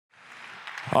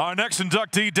Our next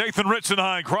inductee, Dathan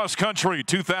Ritzenhein, cross country,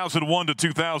 2001 to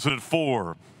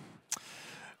 2004.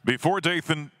 Before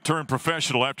Dathan turned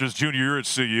professional after his junior year at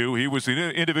CU, he was the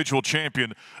individual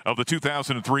champion of the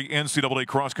 2003 NCAA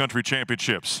Cross Country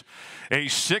Championships. A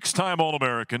six-time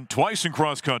All-American, twice in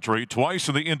cross country, twice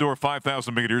in the indoor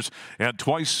 5,000 meters, and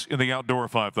twice in the outdoor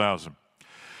 5,000.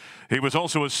 He was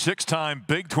also a six-time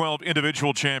Big 12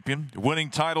 individual champion, winning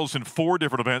titles in 4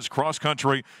 different events: cross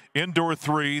country, indoor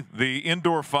 3, the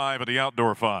indoor 5, and the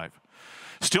outdoor 5.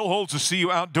 Still holds the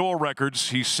CU outdoor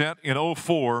records he set in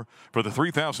 04 for the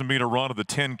 3,000-meter run of the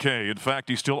 10K. In fact,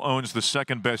 he still owns the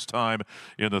second-best time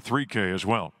in the 3K as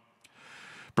well.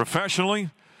 Professionally,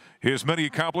 his many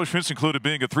accomplishments included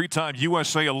being a 3-time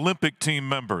USA Olympic team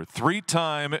member,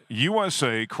 3-time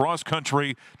USA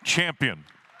cross-country champion.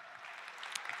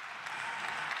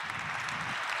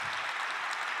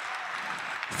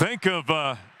 Think of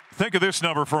this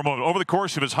number for a moment. Over the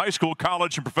course of his high school,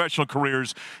 college, and professional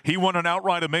careers, he won an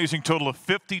outright amazing total of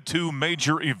 52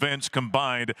 major events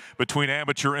combined between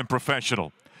amateur and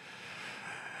professional.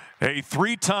 A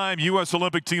 3-time U.S.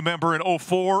 Olympic team member in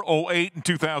 04, 08, and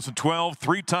 2012.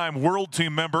 3-time world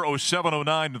team member 07,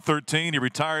 09, and 13. He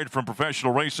retired from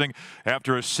professional racing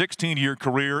after a 16-year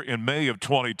career in May of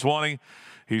 2020.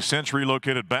 He's since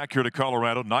relocated back here to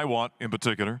Colorado, Niwot in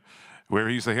particular, where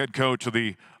he's the head coach of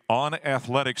the On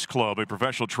Athletics Club, a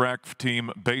professional track team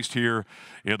based here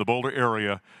in the Boulder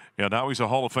area. And now he's a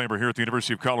Hall of Famer here at the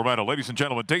University of Colorado. Ladies and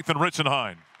gentlemen, Dathan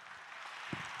Ritzenhein.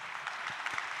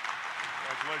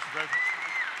 Congratulations, Dathan.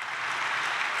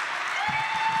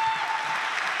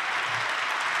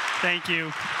 Thank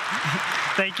you.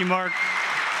 Thank you, Mark.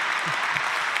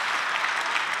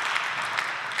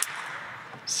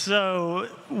 So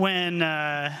when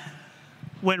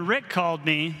Rick called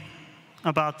me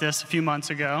about this a few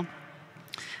months ago,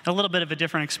 a little bit of a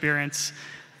different experience.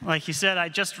 Like he said, I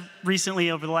just recently,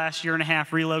 over the last year and a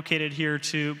half, relocated here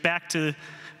back to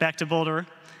Boulder,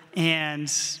 and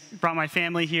brought my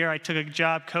family here. I took a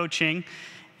job coaching,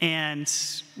 and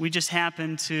we just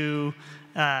happened to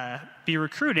be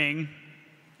recruiting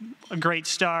a great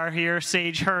star here,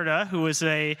 Sage Herda, who was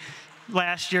a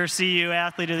last year CU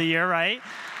Athlete of the Year, right?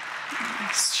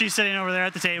 She's sitting over there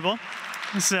at the table.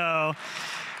 So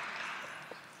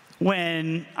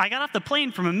when I got off the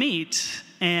plane from a meet,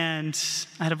 and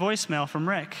I had a voicemail from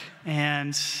Rick,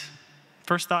 and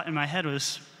first thought in my head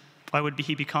was, why would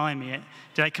he be calling me?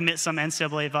 Did I commit some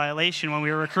NCAA violation when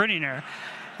we were recruiting her?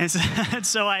 And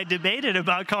so I debated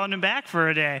about calling him back for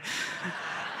a day.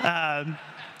 But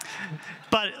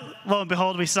lo and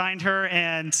behold, we signed her,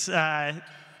 and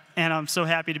I'm so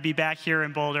happy to be back here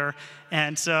in Boulder.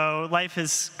 And so life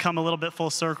has come a little bit full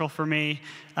circle for me.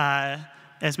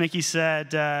 As Mickey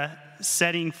said,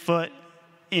 setting foot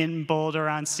in Boulder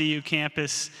on CU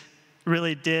campus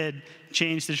really did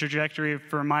change the trajectory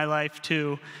for my life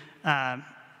too. I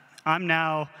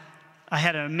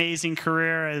had an amazing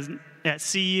career at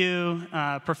CU,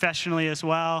 professionally as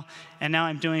well, and now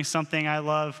I'm doing something I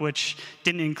love, which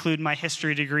didn't include my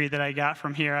history degree that I got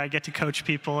from here. I get to coach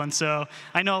people, and so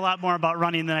I know a lot more about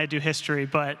running than I do history.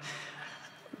 But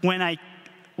when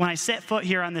I set foot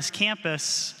here on this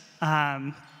campus,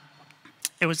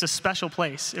 it was a special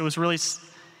place. It was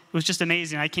just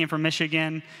amazing. I came from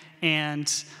Michigan,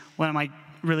 and one of my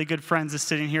really good friends is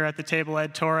sitting here at the table,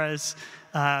 Ed Torres.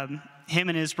 Him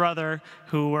and his brother,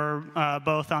 who were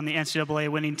both on the NCAA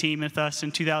winning team with us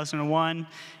in 2001,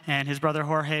 and his brother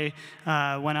Jorge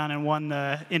went on and won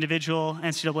the individual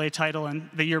NCAA title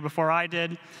the year before I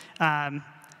did.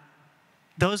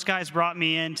 Those guys brought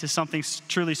me into something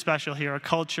truly special here, a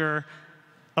culture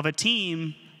of a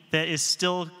team that is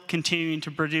still continuing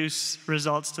to produce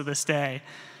results to this day.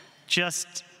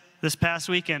 Just this past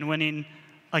weekend, winning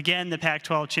again the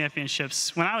Pac-12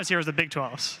 championships. When I was here, it was the Big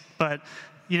 12s, but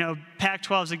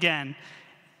Pac-12s again.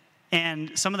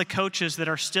 And some of the coaches that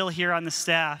are still here on the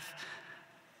staff,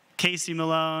 Casey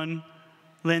Malone,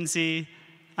 Lindsay,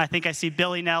 I think I see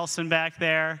Billy Nelson back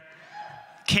there,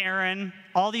 Karen,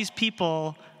 all these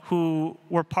people who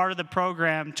were part of the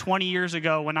program 20 years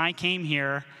ago when I came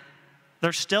here,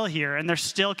 they're still here, and they're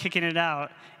still kicking it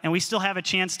out. And we still have a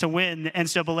chance to win the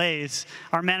NCAAs.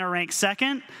 Our men are ranked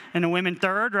 2nd, and the women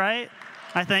 3rd, right?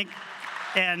 I think.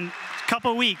 And a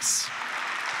couple weeks.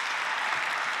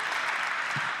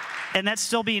 And that's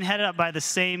still being headed up by the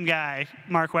same guy,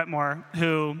 Mark Wetmore,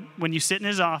 who, when you sit in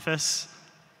his office,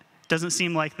 doesn't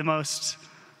seem like the most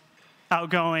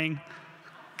outgoing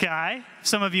guy.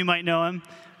 Some of you might know him,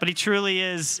 but he truly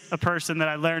is a person that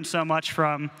I learned so much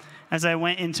from. As I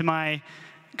went into my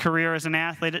career as an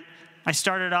athlete, I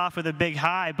started off with a big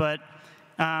high, but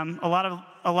a lot of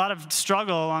lot of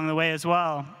struggle along the way as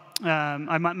well.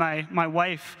 I met my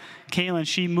wife, Kaylin.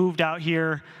 She moved out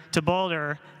here to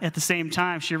Boulder at the same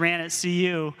time. She ran at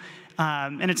CU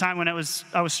in a time when I was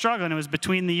struggling. It was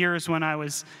between the years when I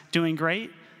was doing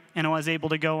great and I was able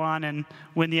to go on and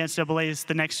win the NCAAs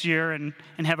the next year and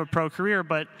have a pro career.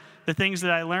 But the things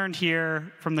that I learned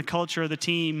here from the culture of the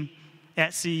team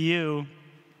at CU,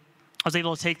 I was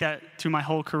able to take that through my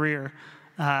whole career.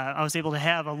 I was able to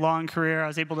have a long career.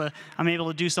 I'm able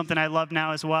to do something I love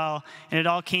now as well. And it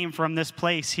all came from this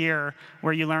place here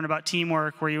where you learn about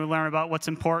teamwork, where you learn about what's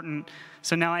important.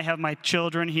 So now I have my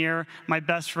children here, my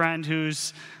best friend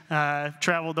who's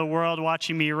traveled the world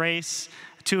watching me race,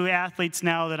 2 athletes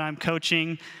now that I'm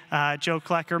coaching. Joe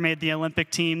Klecker made the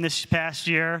Olympic team this past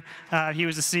year. He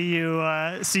was a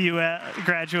CU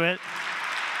graduate,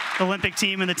 Olympic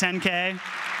team in the 10K.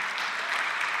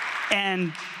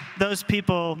 And those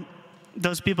people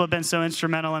have been so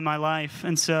instrumental in my life.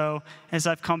 And so as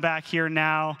I've come back here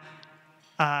now,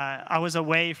 I was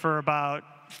away for about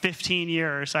 15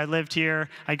 years. I lived here,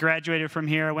 I graduated from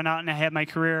here, I went out and I had my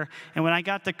career. And when I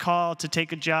got the call to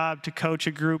take a job to coach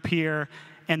a group here,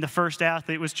 and the first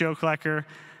athlete was Joe Klecker,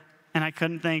 and I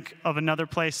couldn't think of another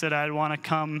place that I'd want to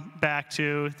come back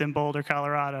to than Boulder,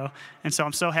 Colorado. And so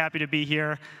I'm so happy to be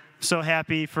here. So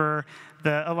happy for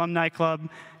the Alumni Club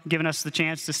giving us the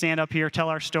chance to stand up here, tell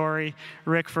our story.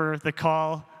 Rick for the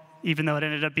call, even though it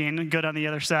ended up being good on the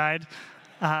other side.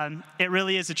 It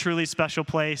really is a truly special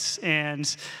place,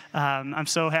 and I'm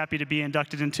so happy to be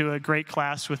inducted into a great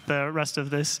class with the rest of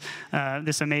this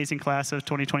amazing class of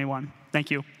 2021.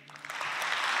 Thank you.